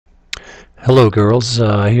Hello girls,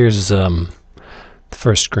 here's the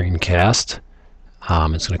first screencast.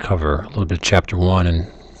 It's going to cover a little bit of Chapter 1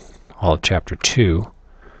 and all of Chapter 2.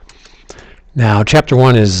 Now, Chapter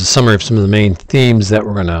 1 is a summary of some of the main themes that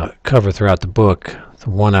we're going to cover throughout the book. The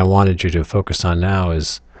one I wanted you to focus on now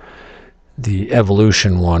is the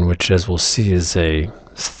evolution one, which, as we'll see, is a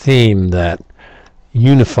theme that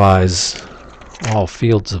unifies all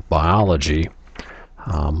fields of biology.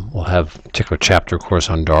 We'll have a particular chapter, of course,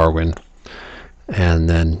 on Darwin, and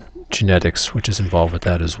then genetics, which is involved with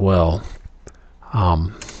that as well.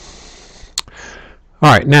 All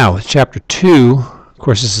right, now chapter 2, of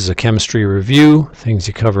course, this is a chemistry review, things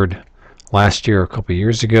you covered last year, a couple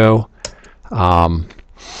years ago. Of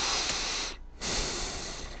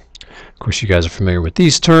course, you guys are familiar with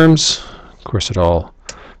these terms. Of course, it all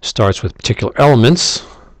starts with particular elements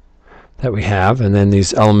that we have, and then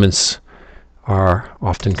these elements are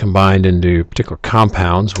often combined into particular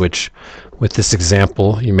compounds, which, with this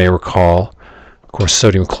example, you may recall, of course,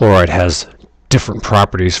 sodium chloride has different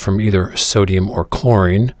properties from either sodium or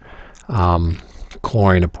chlorine.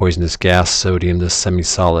 Chlorine, a poisonous gas, sodium, this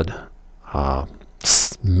semi-solid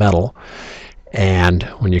metal. And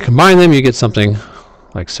when you combine them, you get something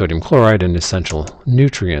like sodium chloride, an essential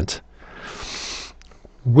nutrient.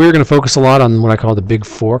 We're going to focus a lot on what I call the big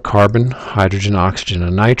four: carbon, hydrogen, oxygen,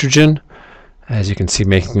 and nitrogen. As you can see,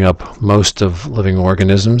 making up most of living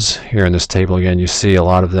organisms. Here in this table, again, you see a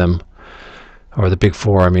lot of them, or the big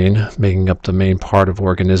four, I mean, making up the main part of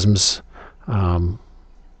organisms. On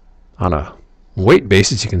a weight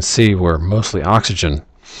basis, you can see we're mostly oxygen.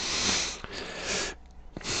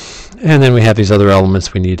 And then we have these other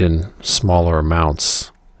elements we need in smaller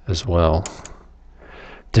amounts as well.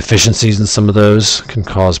 Deficiencies in some of those can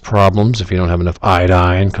cause problems if you don't have enough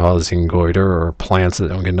iodine, causing goiter, or plants that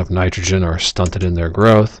don't get enough nitrogen are stunted in their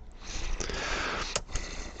growth.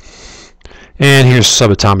 And here's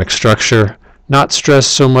subatomic structure. Not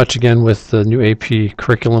stressed so much, again, with the new AP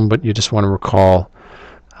curriculum, but you just want to recall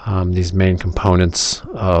these main components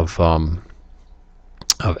of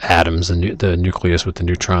atoms, and the nucleus with the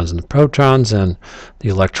neutrons and the protons, and the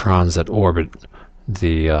electrons that orbit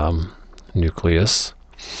the nucleus.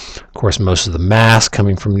 Of course, most of the mass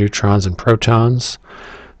coming from neutrons and protons.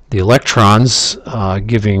 The electrons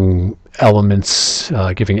giving atoms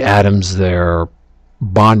their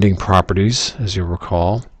bonding properties, as you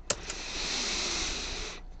recall.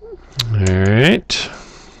 All right.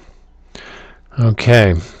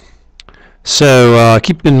 Okay. So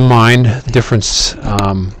keep in mind the difference.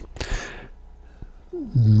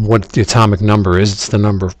 What the atomic number is. It's the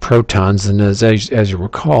number of protons, and as you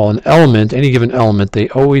recall, an element, any given element,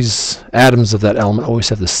 atoms of that element always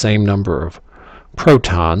have the same number of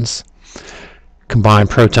protons. Combine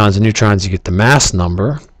protons and neutrons, you get the mass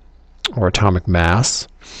number, or atomic mass.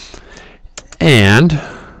 And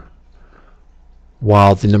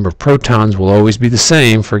while the number of protons will always be the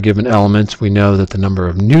same for a given element, we know that the number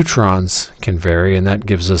of neutrons can vary, and that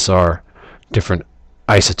gives us our different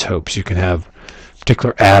isotopes. You can have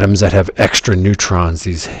particular atoms that have extra neutrons,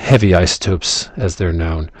 these heavy isotopes as they're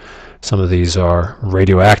known. Some of these are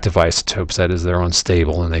radioactive isotopes, that is, they're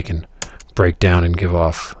unstable and they can break down and give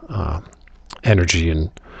off energy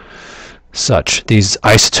and such. These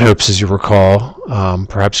isotopes, as you recall,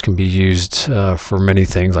 perhaps can be used for many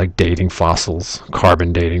things, like dating fossils,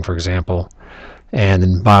 carbon dating, for example. And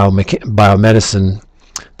in biomedicine,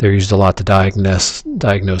 they're used a lot to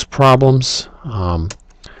diagnose problems.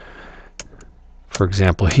 For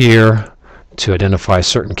example, here, to identify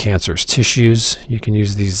certain cancerous tissues, you can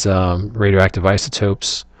use these radioactive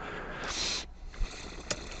isotopes.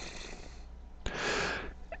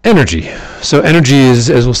 Energy. So energy is,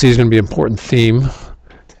 as we'll see, is going to be an important theme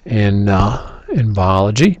in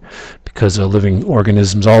biology, because living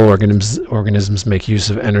organisms, all organisms make use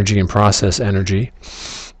of energy and process energy.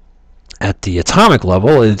 At the atomic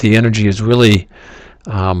level, the energy is really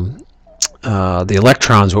the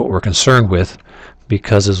electrons, what we're concerned with,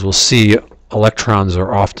 because, as we'll see, electrons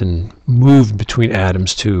are often moved between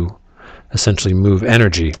atoms to essentially move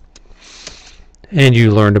energy. And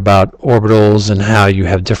you learned about orbitals and how you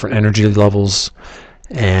have different energy levels,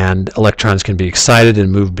 and electrons can be excited and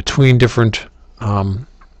move between different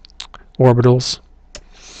orbitals.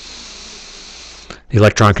 The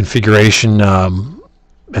electron configuration and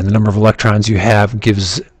the number of electrons you have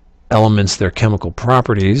gives elements their chemical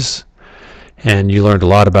properties. And you learned a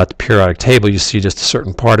lot about the periodic table. You see just a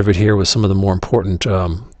certain part of it here with some of the more important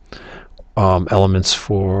elements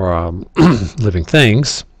for living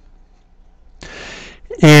things.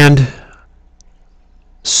 And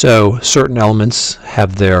so certain elements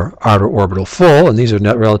have their outer orbital full, and these are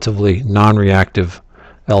relatively non-reactive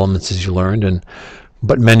elements, as you learned,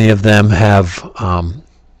 but many of them have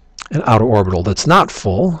an outer orbital that's not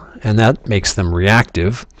full, and that makes them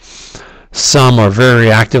reactive. Some are very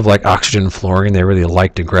reactive, like oxygen and fluorine. They really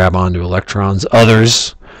like to grab onto electrons.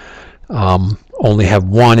 Others only have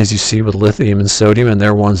one, as you see with lithium and sodium, and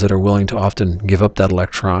they're ones that are willing to often give up that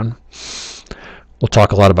electron. We'll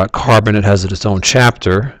talk a lot about carbon. It has its own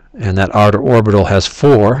chapter, and that outer orbital has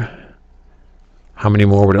 4. How many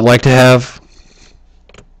more would it like to have?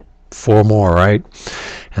 4 more, right?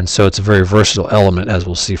 And so it's a very versatile element, as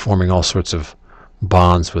we'll see, forming all sorts of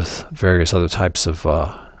bonds with various other types of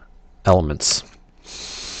elements.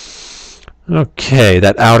 Okay,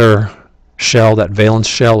 that outer shell, that valence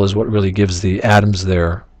shell, is what really gives the atoms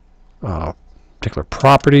their particular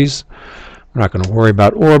properties. We're not going to worry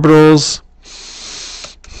about orbitals,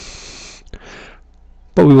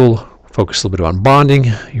 but we will focus a little bit on bonding.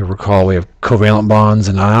 You'll recall we have covalent bonds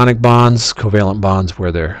and ionic bonds. Covalent bonds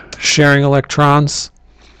where they're sharing electrons,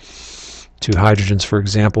 2 hydrogens, for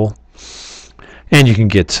example. And you can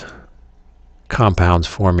get compounds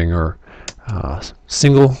forming or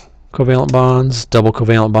single covalent bonds, double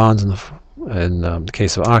covalent bonds in the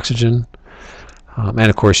case of oxygen. And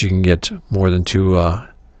of course you can get more than 2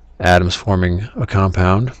 atoms forming a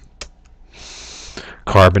compound.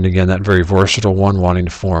 Carbon, again, that very versatile one, wanting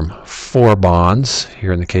to form 4 bonds.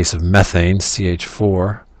 Here in the case of methane,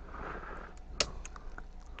 CH4.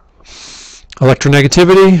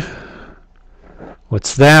 Electronegativity,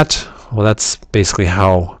 what's that? Well, that's basically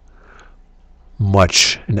how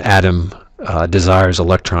much an atom desires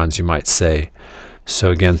electrons, you might say.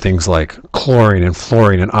 So again, things like chlorine and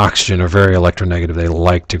fluorine and oxygen are very electronegative. They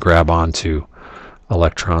like to grab onto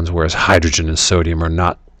electrons, whereas hydrogen and sodium are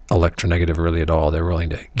not electronegative really at all. They're willing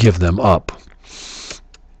to give them up.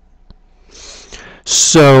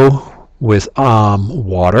 So with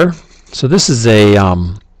water, so this is a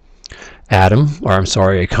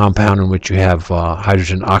a compound in which you have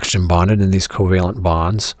hydrogen and oxygen bonded in these covalent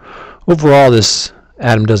bonds. Overall, this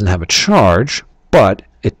atom doesn't have a charge, but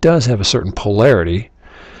it does have a certain polarity,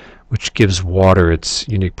 which gives water its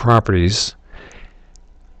unique properties,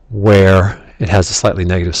 where it has a slightly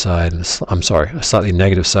negative side, and a slightly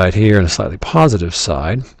negative side here and a slightly positive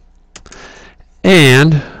side.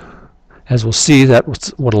 And as we'll see, that's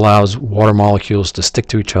what allows water molecules to stick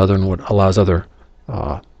to each other and what allows other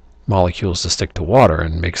molecules to stick to water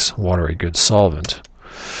and makes water a good solvent.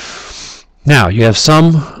 Now, you have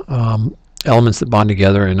some elements that bond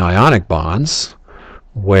together in ionic bonds,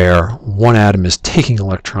 where one atom is taking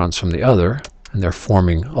electrons from the other, and they're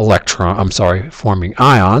forming forming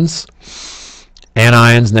ions.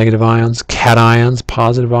 Anions, negative ions, cations,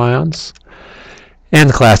 positive ions. And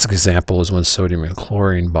the classic example is when sodium and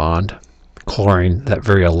chlorine bond. Chlorine, that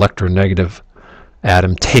very electronegative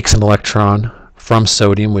atom, takes an electron from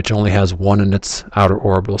sodium, which only has 1 in its outer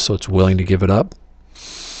orbital, so it's willing to give it up.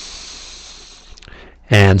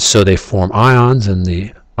 And so they form ions, and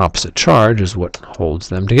the opposite charge is what holds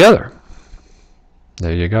them together.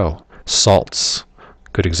 There you go. Salts,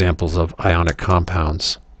 good examples of ionic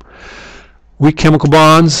compounds. Weak chemical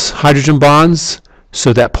bonds, hydrogen bonds,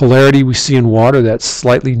 so that polarity we see in water, that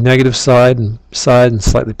slightly negative side and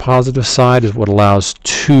slightly positive side, is what allows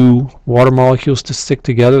 2 water molecules to stick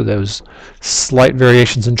together. Those slight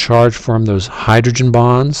variations in charge form those hydrogen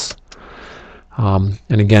bonds, and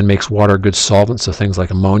again makes water a good solvent, so things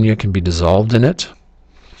like ammonia can be dissolved in it.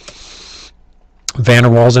 Van der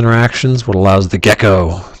Waals interactions, what allows the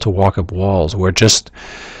gecko to walk up walls, where just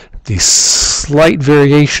the slight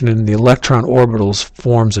variation in the electron orbitals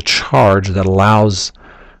forms a charge that allows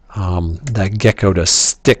that gecko to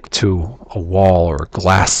stick to a wall or a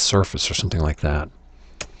glass surface or something like that.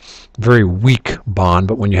 Very weak bond,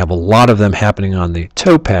 but when you have a lot of them happening on the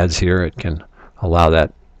toe pads here, it can allow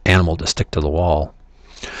that animal to stick to the wall.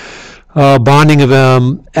 Bonding of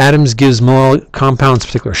atoms gives compounds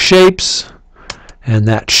particular shapes, and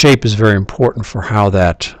that shape is very important for how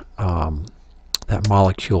that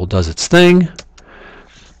molecule does its thing.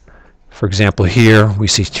 For example, here we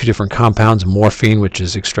see 2 different compounds: morphine, which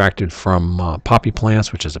is extracted from poppy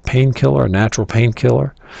plants, which is a painkiller, a natural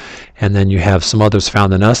painkiller, and then you have some others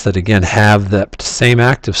found in us that again have that same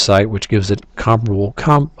active site, which gives it comparable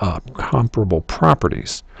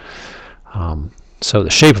properties. So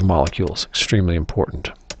the shape of molecules extremely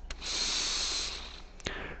important.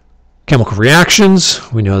 Chemical reactions,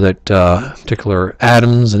 we know that particular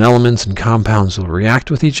atoms and elements and compounds will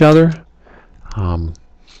react with each other,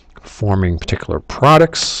 forming particular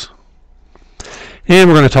products. And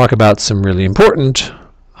we're going to talk about some really important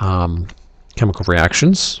chemical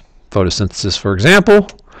reactions, photosynthesis, for example,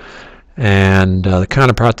 And the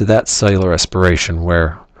counterpart to that, cellular respiration,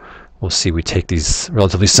 where we'll see we take these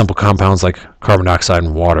relatively simple compounds like carbon dioxide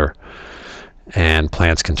and water, and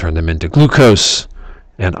plants can turn them into glucose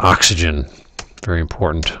and oxygen. Very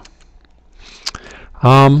important.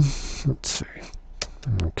 Let's see.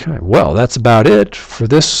 Okay, well, that's about it for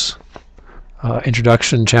this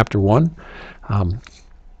introduction, chapter 1.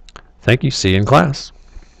 Thank you. See you in class.